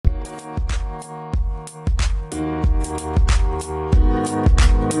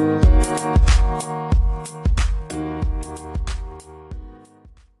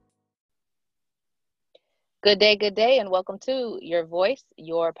good day, and welcome to Your Voice,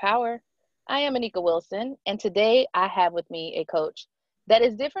 Your Power. I am Anika Wilson, and today I have with me a coach that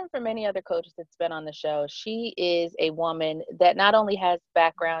is different from many other coaches that's been on the show. She is a woman that not only has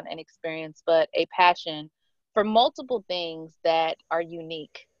background and experience, but a passion for multiple things that are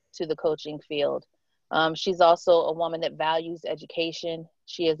unique to the coaching field. She's also a woman that values education.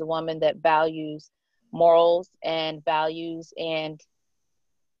 She is a woman that values morals and values, and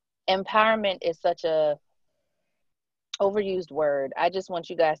empowerment is such a overused word. I just want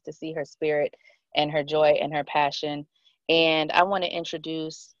you guys to see her spirit and her joy and her passion. And I want to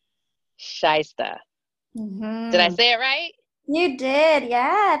introduce Shaista. Did I Mm-hmm. say it right? You did,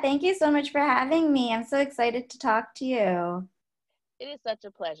 yeah. Thank you so much for having me. I'm so excited to talk to you. It is such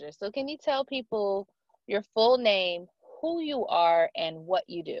a pleasure. So, can you tell people your full name, who you are, and what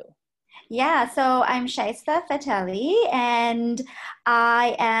you do? Yeah, so I'm Shaista Fateli, and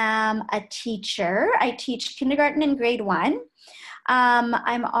I am a teacher. I teach kindergarten and grade one.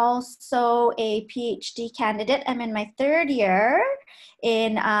 I'm also a PhD candidate. I'm in my third year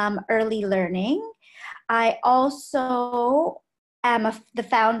in early learning. I also am the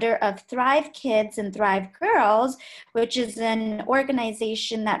founder of Thrive Kids and Thrive Girls, which is an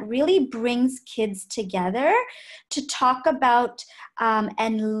organization that really brings kids together to talk about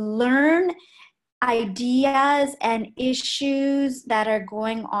and learn ideas and issues that are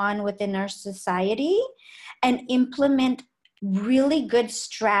going on within our society and implement really good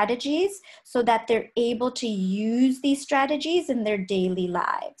strategies so that they're able to use these strategies in their daily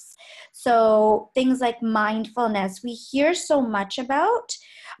lives. So things like mindfulness, we hear so much about,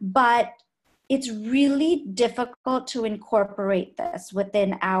 but it's really difficult to incorporate this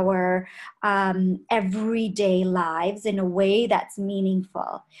within our everyday lives in a way that's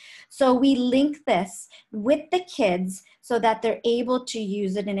meaningful. So we link this with the kids so that they're able to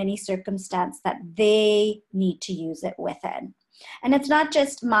use it in any circumstance that they need to use it within. And it's not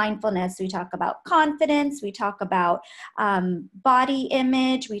just mindfulness. We talk about confidence. We talk about body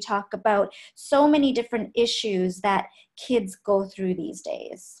image. We talk about so many different issues that kids go through these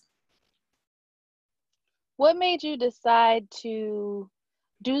days. What made you decide to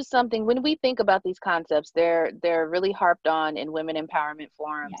do something? When we think about these concepts, they're really harped on in women empowerment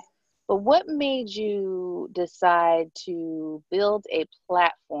forums. But what made you decide to build a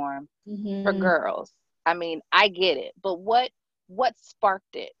platform for Mm-hmm. girls? I mean, I get it, but what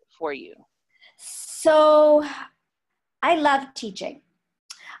sparked it for you? So I love teaching.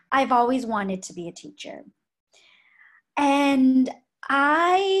 I've always wanted to be a teacher. And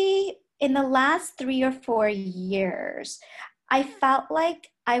in the last 3 or 4 years, I felt like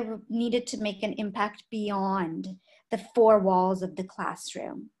I needed to make an impact beyond the four walls of the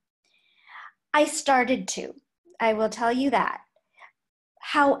classroom. I started to, I will tell you that.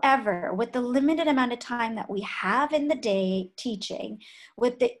 However, with the limited amount of time that we have in the day teaching,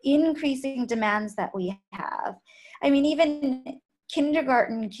 with the increasing demands that we have, I mean, even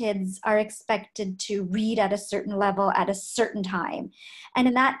kindergarten kids are expected to read at a certain level at a certain time. And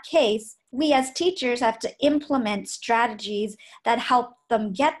in that case, we as teachers have to implement strategies that help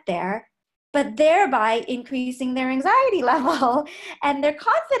them get there, but thereby increasing their anxiety level and their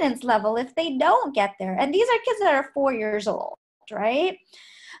confidence level if they don't get there. And these are kids that are 4 years old, right?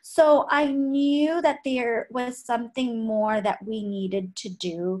 So I knew that there was something more that we needed to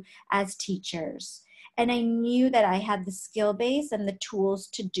do as teachers. And I knew that I had the skill base and the tools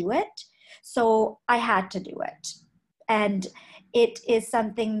to do it. So I had to do it. And it is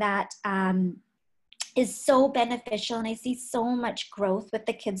something that is so beneficial. And I see so much growth with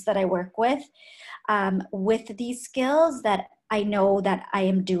the kids that I work with these skills, that I know that I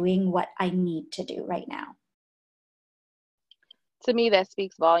am doing what I need to do right now. To me, that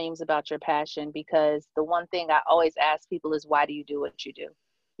speaks volumes about your passion, because the one thing I always ask people is, why do you do what you do?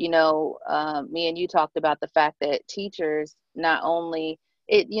 Me and you talked about the fact that teachers, not only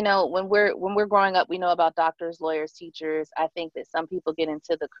when we're growing up, we know about doctors, lawyers, teachers. I think that some people get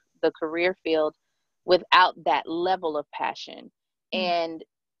into the career field without that level of passion. And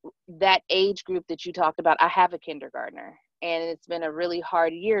that age group that you talked about, I have a kindergartner, and it's been a really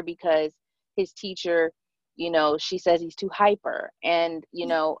hard year because his teacher, she says he's too hyper. And,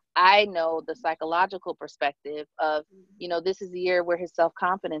 I know the psychological perspective of, this is the year where his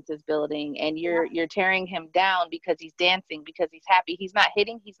self-confidence is building, and you're tearing him down because he's dancing, because he's happy. He's not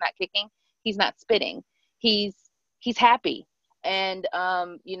hitting, he's not kicking, he's not spitting. He's happy. And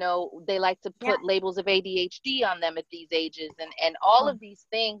they like to Yeah. put labels of ADHD on them at these ages, and all of these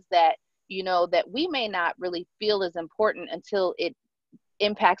things that that we may not really feel is important until it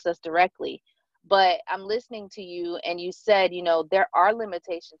impacts us directly. But I'm listening to you, and you said, you know, there are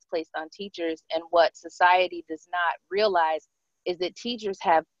limitations placed on teachers, and what society does not realize is that teachers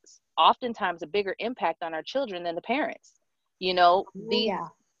have oftentimes a bigger impact on our children than the parents. You know, Oh, these, yeah.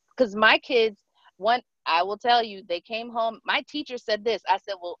 because my kids, one, I will tell you, they came home, my teacher said this. I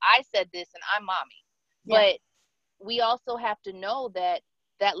said, well, I said this and I'm mommy. Yeah. But we also have to know that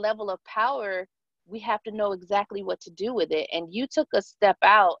that level of power, we have to know exactly what to do with it. And you took a step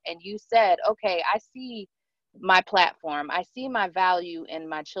out and you said, okay, I see my platform. I see my value in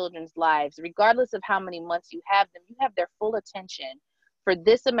my children's lives. Regardless of how many months you have them, you have their full attention for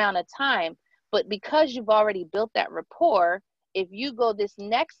this amount of time. But because you've already built that rapport, if you go this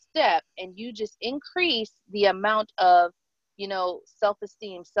next step and you just increase the amount of, you know,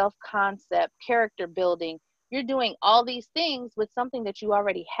 self-esteem, self-concept, character building, you're doing all these things with something that you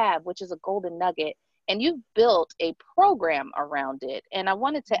already have, which is a golden nugget, and you've built a program around it. And I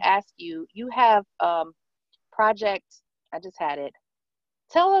wanted to ask you, you have project, I just had it.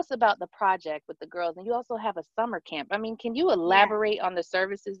 Tell us about the project with the girls, and you also have a summer camp. I mean, can you Yeah. elaborate on the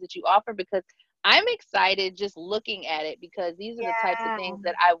services that you offer? Because I'm excited just looking at it, because these are the types of Yeah. things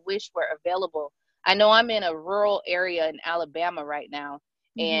that I wish were available. I know I'm in a rural area in Alabama right now,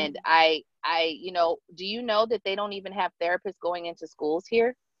 and Mhm. you know, do you know that they don't even have therapists going into schools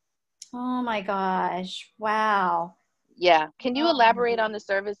here? Oh my gosh. Wow. Yeah. Can you elaborate Oh. on the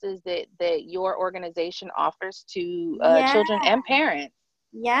services that your organization offers to Yeah. children and parents?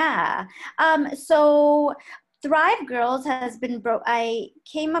 Yeah. So Thrive Girls has been I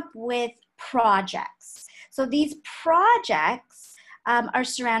came up with projects. So these projects are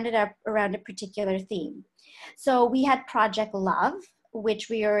surrounded up around a particular theme. So we had Project Love, which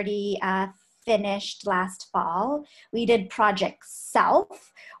we already finished last fall. We did Project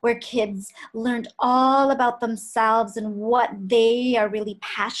Self, where kids learned all about themselves and what they are really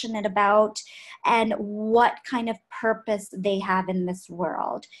passionate about and what kind of purpose they have in this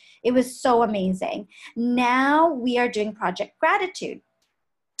world. It was so amazing. Now we are doing Project Gratitude.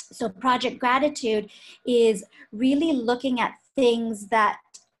 So, Project Gratitude is really looking at things that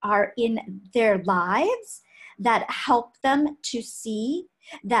are in their lives that help them to see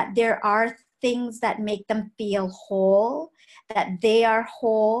that there are things that make them feel whole, that they are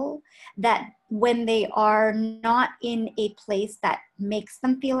whole, that when they are not in a place that makes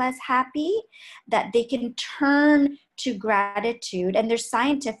them feel as happy, that they can turn to gratitude. And there's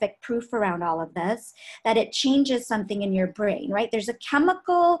scientific proof around all of this that it changes something in your brain, right? There's a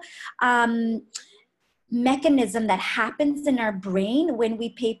chemical um, mechanism that happens in our brain when we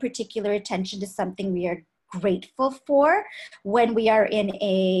pay particular attention to something we are grateful for when we are in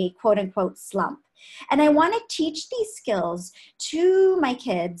a quote unquote slump. And I want to teach these skills to my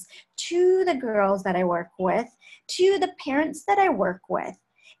kids, to the girls that I work with, to the parents that I work with,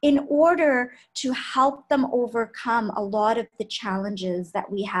 in order to help them overcome a lot of the challenges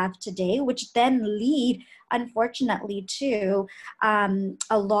that we have today, which then lead, unfortunately, to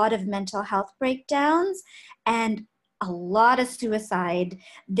a lot of mental health breakdowns and a lot of suicide.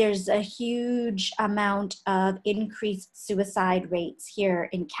 There's a huge amount of increased suicide rates here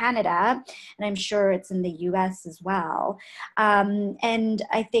in Canada, and I'm sure it's in the US as well. And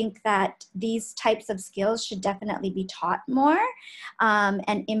I think that these types of skills should definitely be taught more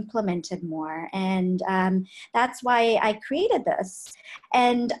and implemented more. And that's why I created this.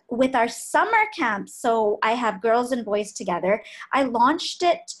 And with our summer camps, so I have girls and boys together, I launched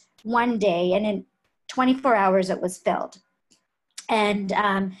it one day, and in 24 hours it was filled. And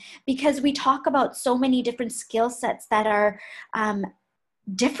because we talk about so many different skill sets that are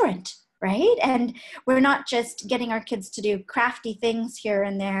different, right? And we're not just getting our kids to do crafty things here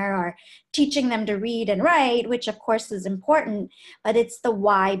and there or teaching them to read and write, which of course is important, but it's the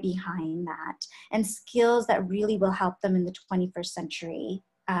why behind that and skills that really will help them in the 21st century.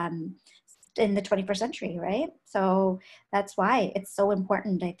 Right? So that's why it's so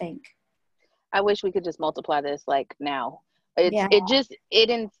important, I think. I wish we could just multiply this like now. Yeah.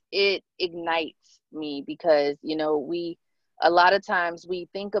 It ignites me, because you know, we, a lot of times we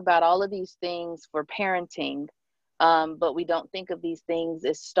think about all of these things for parenting, but we don't think of these things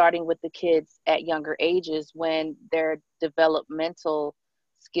as starting with the kids at younger ages when their developmental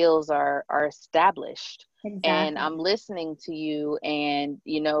skills are established. And Exactly. I'm listening to you, and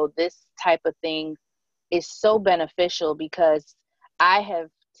you know, this type of thing is so beneficial, because I have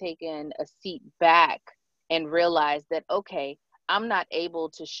taken a seat back and realized that, okay, I'm not able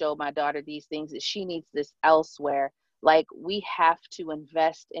to show my daughter these things, that she needs this elsewhere. Like, we have to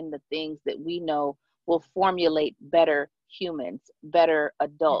invest in the things that we know will formulate better humans, better Yeah.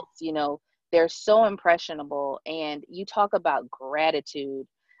 adults. You know, they're so impressionable. And you talk about gratitude.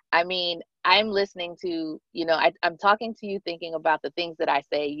 I mean, I'm listening to, I'm talking to you thinking about the things that I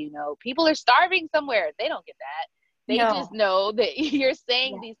say, people are starving somewhere. They don't get that. They just No. know that you're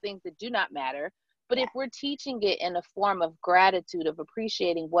saying Yeah. these things that do not matter. But Yeah. if we're teaching it in a form of gratitude, of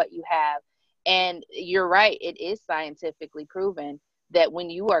appreciating what you have, and you're right, it is scientifically proven that when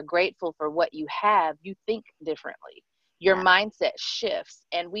you are grateful for what you have, you think differently. Your Yeah. mindset shifts.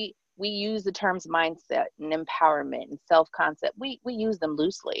 And we use the terms mindset and empowerment and self-concept. We use them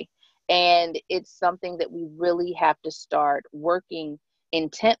loosely. And it's something that we really have to start working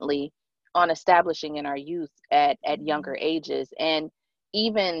intently on establishing in our youth at younger ages. And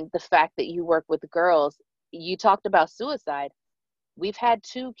even the fact that you work with girls, you talked about suicide. We've had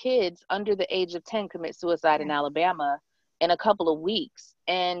 2 kids under the age of 10 commit suicide in Yeah. Alabama in a couple of weeks.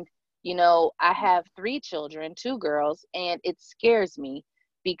 And, I have 3 children, 2 girls, and it scares me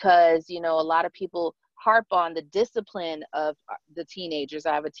because, a lot of people harp on the discipline of the teenagers.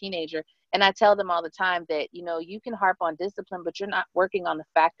 I have a teenager, and I tell them all the time that, you can harp on discipline, but you're not working on the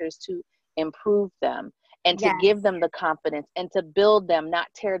factors to improve them and to give Yes. them the confidence and to build them, not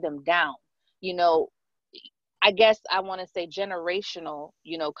tear them down. You know, I guess I want to say generational,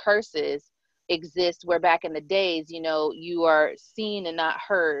 curses exist where back in the days, you are seen and not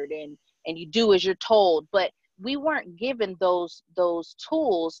heard, and you do as you're told, but we weren't given those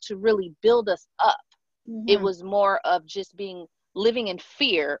tools to really build us up. It Mm-hmm. was more of just living in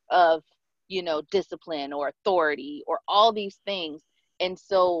fear of, discipline or authority or all these things. And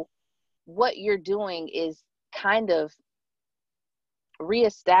so what you're doing is kind of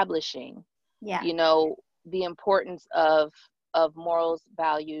reestablishing, Yeah. you know the importance of morals,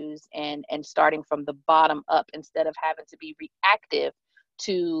 values, and starting from the bottom up instead of having to be reactive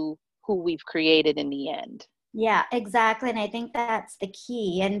to who we've created in the end. Yeah, exactly. And I think that's the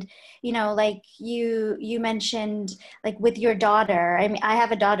key. And, like you mentioned, like with your daughter, I mean, I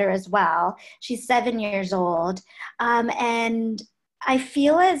have a daughter as well. She's 7 years old. And I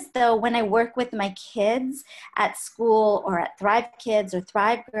feel as though when I work with my kids at school or at Thrive Kids or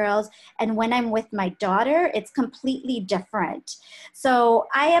Thrive Girls, and when I'm with my daughter, it's completely different. So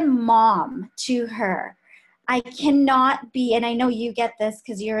I am mom to her. I cannot be, and I know you get this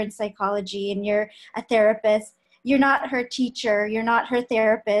because you're in psychology and you're a therapist. You're not her teacher. You're not her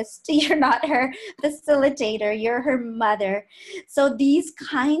therapist. You're not her facilitator. You're her mother. So these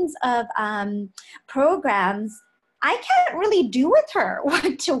kinds of programs, I can't really do with her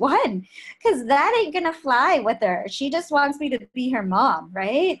one to one because that ain't going to fly with her. She just wants me to be her mom,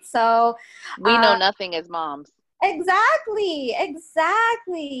 right? So, We know uh, nothing as moms. exactly,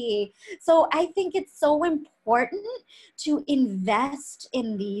 exactly. So I think it's so important to invest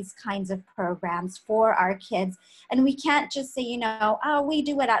in these kinds of programs for our kids. And we can't just say, oh, we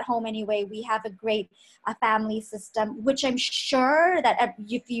do it at home anyway. We have a great family system, which I'm sure that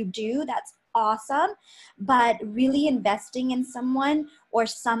if you do, that's awesome. But really investing in someone or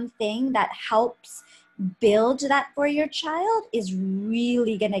something that helps build that for your child is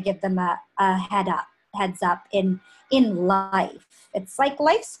really going to give them a heads up in life. It's like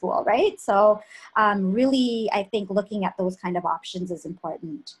life school, right? So really, I think looking at those kind of options is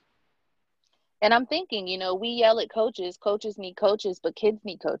important. And I'm thinking, we yell at coaches need coaches, but kids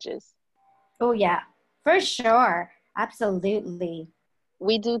need coaches. Oh yeah, for sure. Absolutely.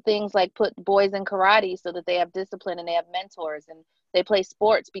 We do things like put boys in karate so that they have discipline and they have mentors, and they play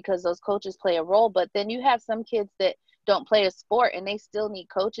sports because those coaches play a role. But then you have some kids that don't play a sport and they still need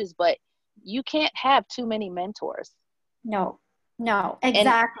coaches, but you can't have too many mentors. No, no, And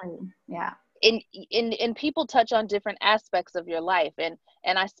exactly. Yeah. and people touch on different aspects of your life, and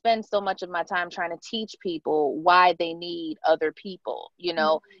I spend so much of my time trying to teach people why they need other people.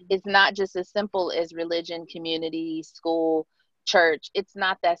 It's not just as simple as religion, community, school, church. It's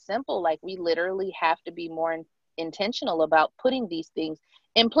not that simple. Like, we literally have to be more intentional about putting these things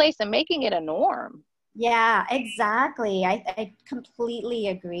in place and making it a norm. Yeah, exactly. I completely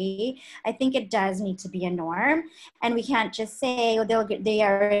agree. I think it does need to be a norm, and we can't just say, oh, they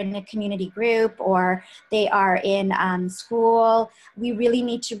are in a community group or they are in school. We really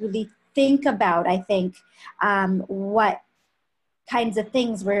need to really think about, I think, what kinds of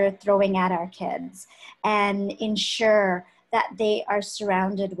things we're throwing at our kids and ensure that they are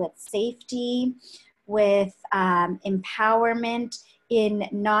surrounded with safety, with empowerment in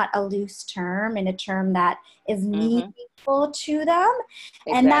not a loose term, in a term that is Hmm. meaningful to them.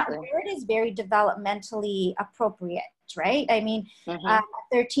 And that Exactly. word is very developmentally appropriate, right? I mean, Hmm. a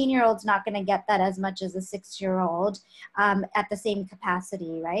 13-year-old's not going to get that as much as a 6-year-old at the same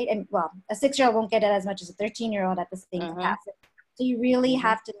capacity, right? And well, a 6-year-old won't get it as much as a 13-year-old at the same Hmm. capacity. So you really Hmm.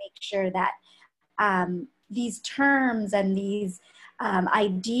 have to make sure that these terms and these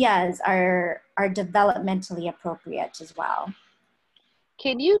ideas are developmentally appropriate as well.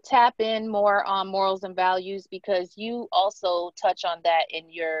 Can you tap in more on morals and values, because you also touch on that in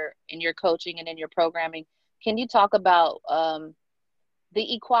your coaching and in your programming? Can you talk about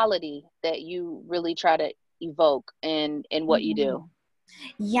the equality that you really try to evoke in what you do?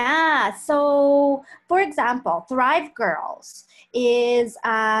 Yeah. So, for example, Thrive Girls is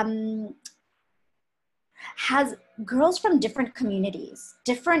has girls from different communities,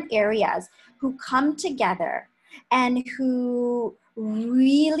 different areas who come together and who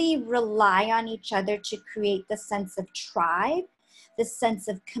really rely on each other to create the sense of tribe, the sense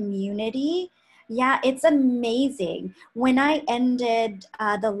of community. Yeah, it's amazing. When I ended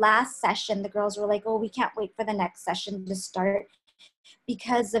the last session, the girls were like, "Oh, we can't wait for the next session to start,"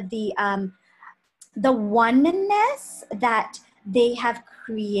 because of the oneness that they have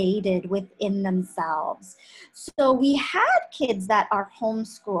created within themselves. So we had kids that are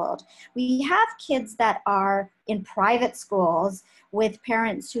homeschooled. We have kids that are in private schools with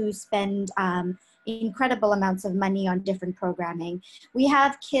parents who spend incredible amounts of money on different programming. We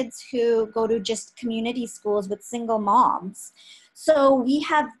have kids who go to just community schools with single moms. So we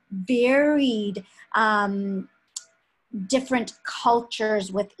have varied different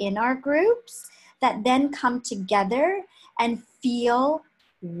cultures within our groups that then come together and feel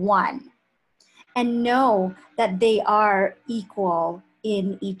one and know that they are equal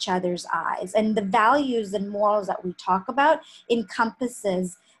in each other's eyes. And the values and morals that we talk about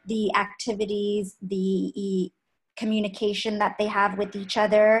encompasses the activities, the communication that they have with each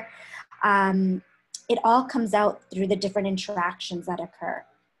other. It all comes out through the different interactions that occur.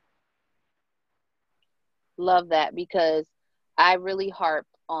 Love that, because I really harp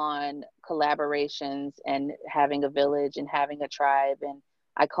on collaborations and having a village and having a tribe. And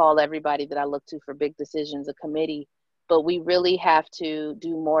I call everybody that I look to for big decisions a committee. But we really have to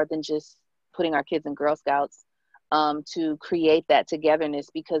do more than just putting our kids in Girl Scouts to create that togetherness,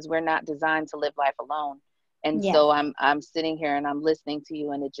 because we're not designed to live life alone. And Yeah. so I'm sitting here and I'm listening to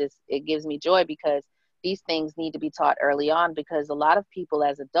you, and it gives me joy, because these things need to be taught early on, because a lot of people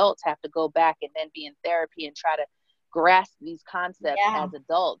as adults have to go back and then be in therapy and try to grasp these concepts Yeah. as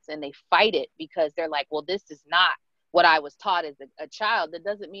adults, and they fight it because they're like, well, this is not what I was taught as a child. That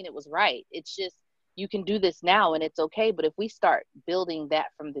doesn't mean it was right. It's just, you can do this now and it's okay. But if we start building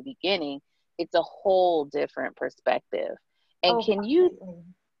that from the beginning, it's a whole different perspective. And Oh, completely.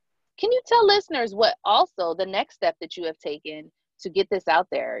 can you tell listeners what also the next step that you have taken to get this out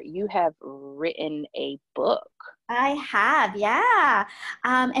there? You have written a book. I have, yeah.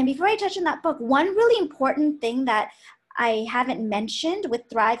 And before I touch on that book, one really important thing that I haven't mentioned with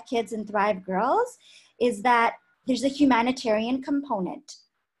Thrive Kids and Thrive Girls is that there's a humanitarian component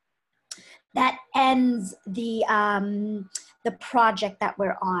that ends the project that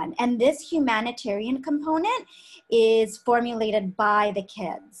we're on. And this humanitarian component is formulated by the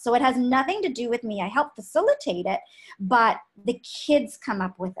kids. So it has nothing to do with me. I help facilitate it, but the kids come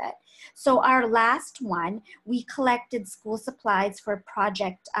up with it. So our last one, we collected school supplies for a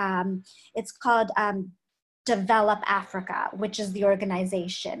project. It's called Develop Africa, which is the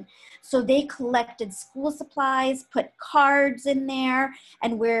organization. So they collected school supplies, put cards in there,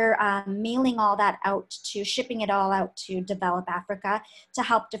 and we're mailing all that out shipping it all out to Develop Africa to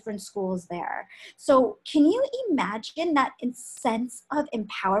help different schools there. So can you imagine that sense of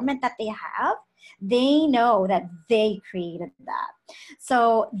empowerment that they have? They know that they created that.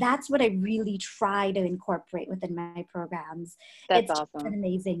 So that's what I really try to incorporate within my programs. That's It's just an awesome.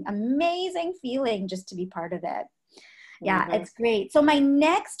 amazing, amazing feeling just to be part of it. Yeah, Mm-hmm. it's great. So my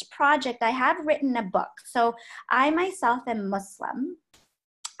next project, I have written a book. So I myself am Muslim.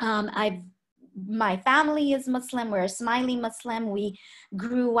 My family is Muslim. We're a Smiley Muslim. We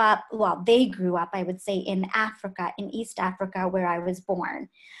grew up, well, they grew up, I would say, in Africa, in East Africa, where I was born.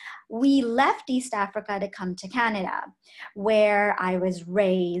 We left East Africa to come to Canada, where I was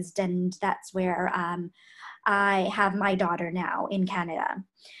raised, and that's where I have my daughter now in Canada.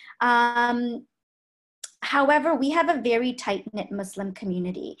 However, we have a very tight-knit Muslim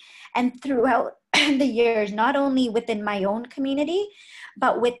community, and throughout the years, not only within my own community,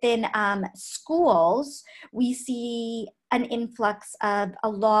 but within schools, we see an influx of a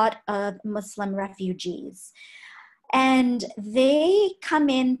lot of Muslim refugees. And they come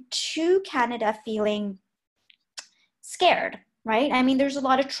into Canada feeling scared, right? I mean, there's a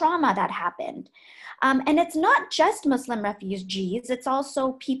lot of trauma that happened. And it's not just Muslim refugees, it's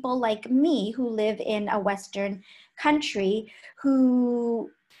also people like me who live in a Western country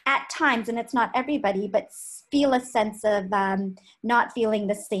who at times, and it's not everybody, but feel a sense of not feeling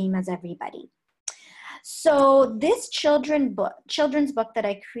the same as everybody. So this children's book that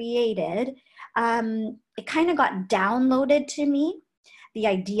I created, it kind of got downloaded to me. The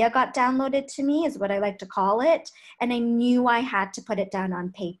idea got downloaded to me is what I like to call it. And I knew I had to put it down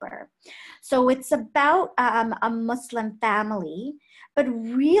on paper. So it's about a Muslim family, but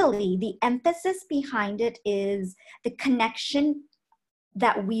really the emphasis behind it is the connection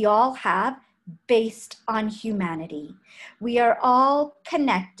that we all have based on humanity. We are all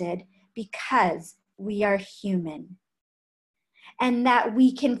connected because we are human, and that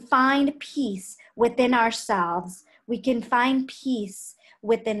we can find peace within ourselves. We can find peace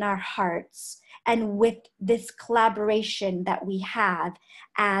within our hearts, and with this collaboration that we have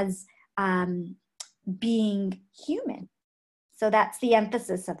as being human. So that's the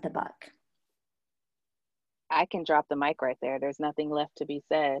emphasis of the book. I can drop the mic right there. There's nothing left to be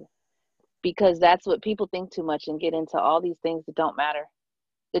said, because that's what people think too much and get into all these things that don't matter.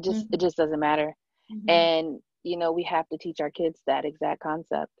 It just doesn't matter. Mm-hmm. And, you know, we have to teach our kids that exact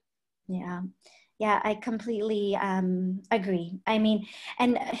concept. Yeah. Yeah, I completely agree. I mean,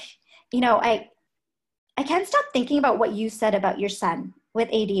 and, you know, I can't stop thinking about what you said about your son with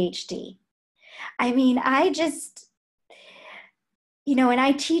ADHD. I mean, I just, you know, and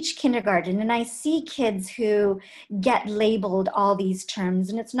I teach kindergarten and I see kids who get labeled all these terms,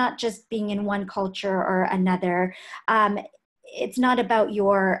 and it's not just being in one culture or another. It's not about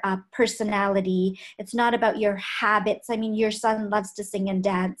your personality. It's not about your habits. I mean, your son loves to sing and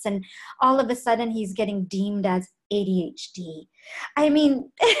dance, and all of a sudden he's getting deemed as ADHD. I mean,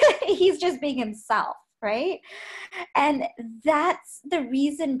 he's just being himself, right? And that's the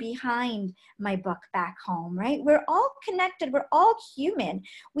reason behind my book Back Home, right? We're all connected. We're all human.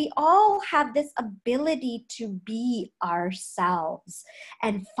 We all have this ability to be ourselves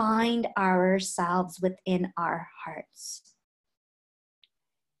and find ourselves within our hearts.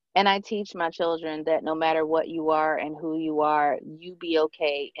 And I teach my children that no matter what you are and who you are, you be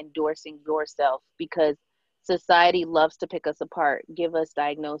okay endorsing yourself, because society loves to pick us apart, give us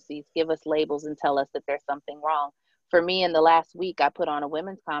diagnoses, give us labels, and tell us that there's something wrong. For me, in the last week, I put on a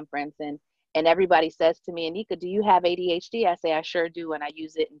women's conference, and everybody says to me, Anika, do you have ADHD? I say, I sure do, and I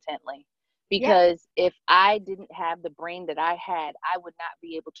use it intently. Because if I didn't have the brain that I had, I would not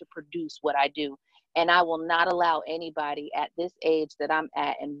be able to produce what I do. And I will not allow anybody at this age that I'm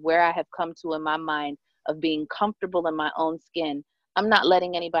at and where I have come to in my mind of being comfortable in my own skin, I'm not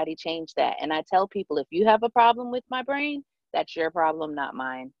letting anybody change that. And I tell people, if you have a problem with my brain, that's your problem, not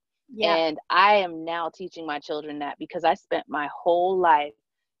mine. Yeah. And I am now teaching my children that, because I spent my whole life,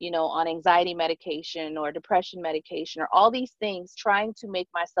 you know, on anxiety medication or depression medication or all these things, trying to make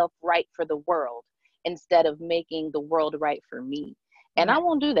myself right for the world instead of making the world right for me. And I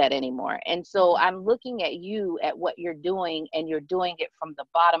won't do that anymore. And so I'm looking at you, at what you're doing, and you're doing it from the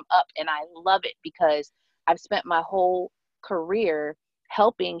bottom up. And I love it, because I've spent my whole career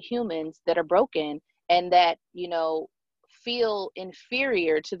helping humans that are broken and that, you know, feel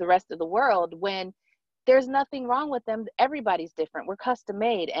inferior to the rest of the world, when there's nothing wrong with them. Everybody's different. We're custom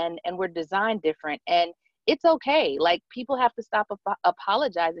made, and we're designed different. And it's okay. Like, people have to stop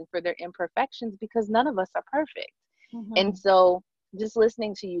apologizing for their imperfections, because none of us are perfect. Mm-hmm. And so just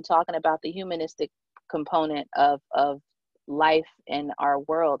listening to you talking about the humanistic component of life in our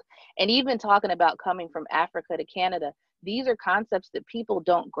world, and even talking about coming from Africa to Canada, these are concepts that people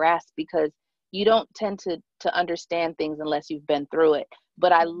don't grasp, because you don't tend to understand things unless you've been through it.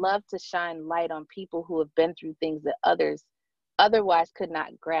 But I love to shine light on people who have been through things that others otherwise could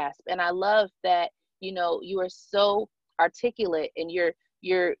not grasp. And I love that, you know, you are so articulate, and you're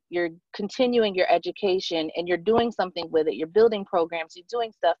continuing your education, and you're doing something with it. You're building programs, you're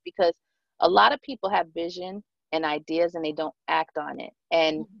doing stuff, because a lot of people have vision and ideas and they don't act on it.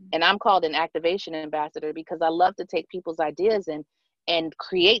 And I'm called an activation ambassador, because I love to take people's ideas and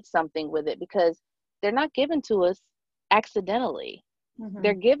create something with it, because they're not given to us accidentally.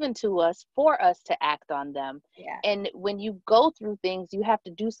 They're given to us for us to act on them. And when you go through things, you have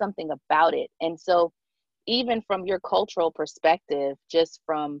to do something about it. And so even from your cultural perspective, just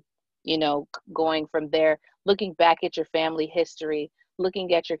from, you know, going from there, looking back at your family history,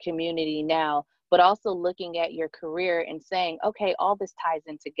 looking at your community now, but also looking at your career and saying, okay, all this ties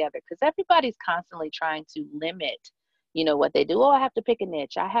in together, because everybody's constantly trying to limit, you know, what they do. Oh, I have to pick a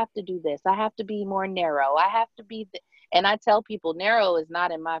niche. I have to do this. I have to be more narrow. I have to be, and I tell people, narrow is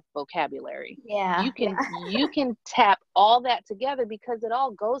not in my vocabulary. You can tap all that together, because it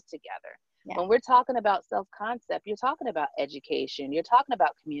all goes together. When we're talking about self-concept, you're talking about education, you're talking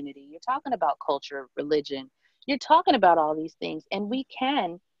about community, you're talking about culture, religion, you're talking about all these things, and we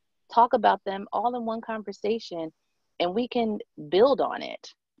can talk about them all in one conversation, and we can build on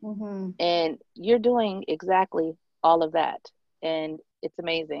it. Mm-hmm. And you're doing exactly all of that. And it's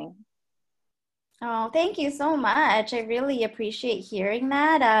amazing. Oh, thank you so much. I really appreciate hearing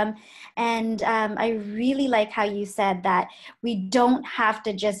that. And I really like how you said that we don't have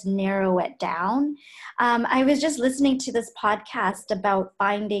to just narrow it down. I was just listening to this podcast about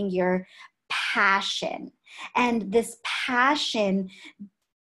finding your passion. And this passion,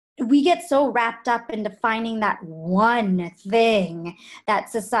 we get so wrapped up into finding that one thing that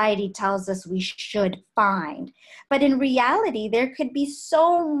society tells us we should find. But in reality, there could be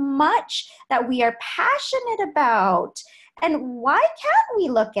so much that we are passionate about. And why can't we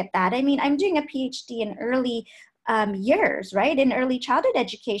look at that? I mean, I'm doing a PhD in early years, right? In early childhood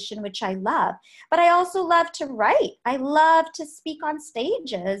education, which I love. But I also love to write. I love to speak on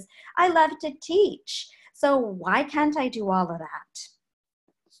stages. I love to teach. So why can't I do all of that?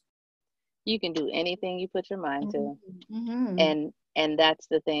 You can do anything you put your mind to. Mm-hmm. And that's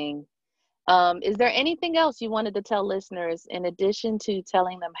the thing. Is there anything else you wanted to tell listeners in addition to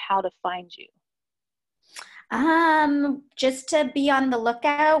telling them how to find you? Just to be on the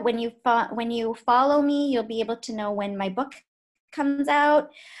lookout. When you follow me, you'll be able to know when my book comes out.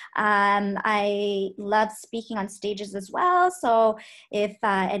 I love speaking on stages as well. So if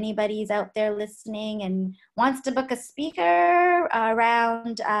anybody's out there listening and wants to book a speaker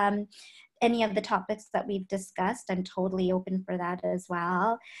around any of the topics that we've discussed, I'm totally open for that as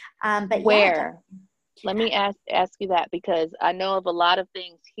well. But yeah, Where? Let me ask you that, because I know of a lot of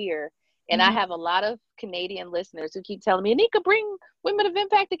things here, and I mhm. have a lot of Canadian listeners who keep telling me, Anika, bring Women of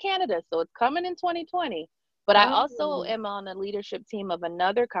Impact to Canada. So it's coming in 2020. But I also Oh. am on a leadership team of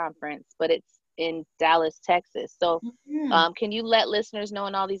another conference, but it's in Dallas, Texas. So Mhm. can you let listeners know,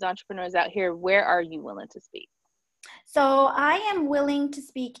 and all these entrepreneurs out here, where are you willing to speak? So I am willing to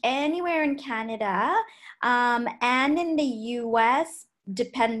speak anywhere in Canada and in the US,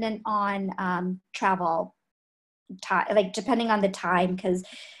 dependent on travel time, like depending on the time, because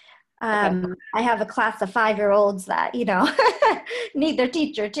Okay, I have a class of 5-year-olds that, need their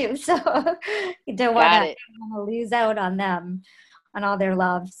teacher too. So you don't want got to it. lose out on them, on all their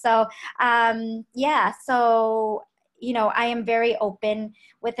love. So, yeah, so, I am very open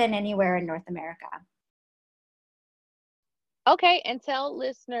within anywhere in North America. Okay, and tell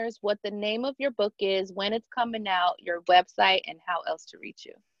listeners what the name of your book is, when it's coming out, your website, and how else to reach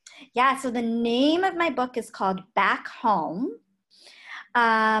you. Yeah, so the name of my book is called Back Home.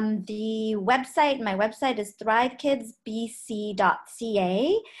 My website is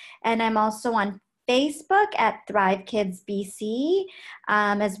thrivekidsbc.ca, and I'm also on Facebook at Thrive Kids BC,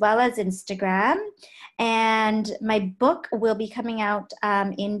 as well as Instagram. And my book will be coming out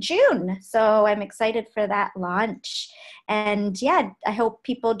in June. So I'm excited for that launch. And yeah, I hope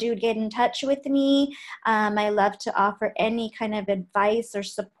people do get in touch with me. I love to offer any kind of advice or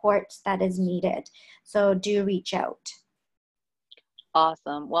support that is needed. So do reach out.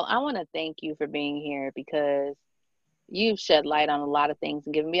 Awesome. Well, I want to thank you for being here, because you've shed light on a lot of things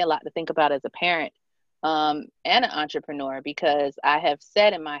and given me a lot to think about as a parent, and an entrepreneur, because I have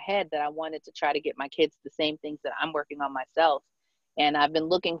said in my head that I wanted to try to get my kids the same things that I'm working on myself. And I've been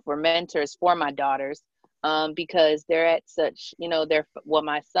looking for mentors for my daughters, because they're at such, well,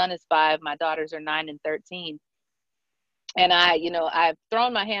 my son is 5, my daughters are 9 and 13. And I've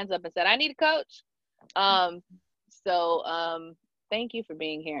thrown my hands up and said, I need a coach. Um, so thank you for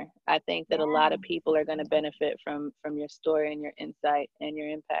being here. I think that a lot of people are going to benefit from your story and your insight and your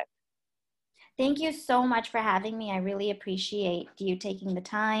impact. Thank you so much for having me. I really appreciate you taking the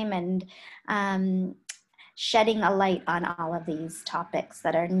time and um, shedding a light on all of these topics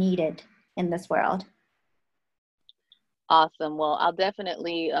that are needed in this world. Awesome. Well, I'll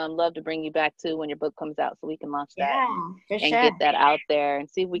definitely love to bring you back too when your book comes out, so we can launch that Yeah, for and sure. get that out there and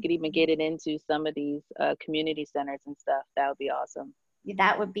see if we could even get it into some of these community centers and stuff. That would be awesome.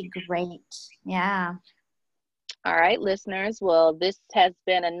 That would be great. Yeah. All right, listeners. Well, this has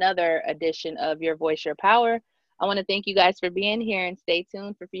been another edition of Your Voice, Your Power. I want to thank you guys for being here, and stay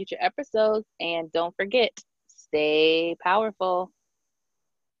tuned for future episodes. And don't forget, stay powerful.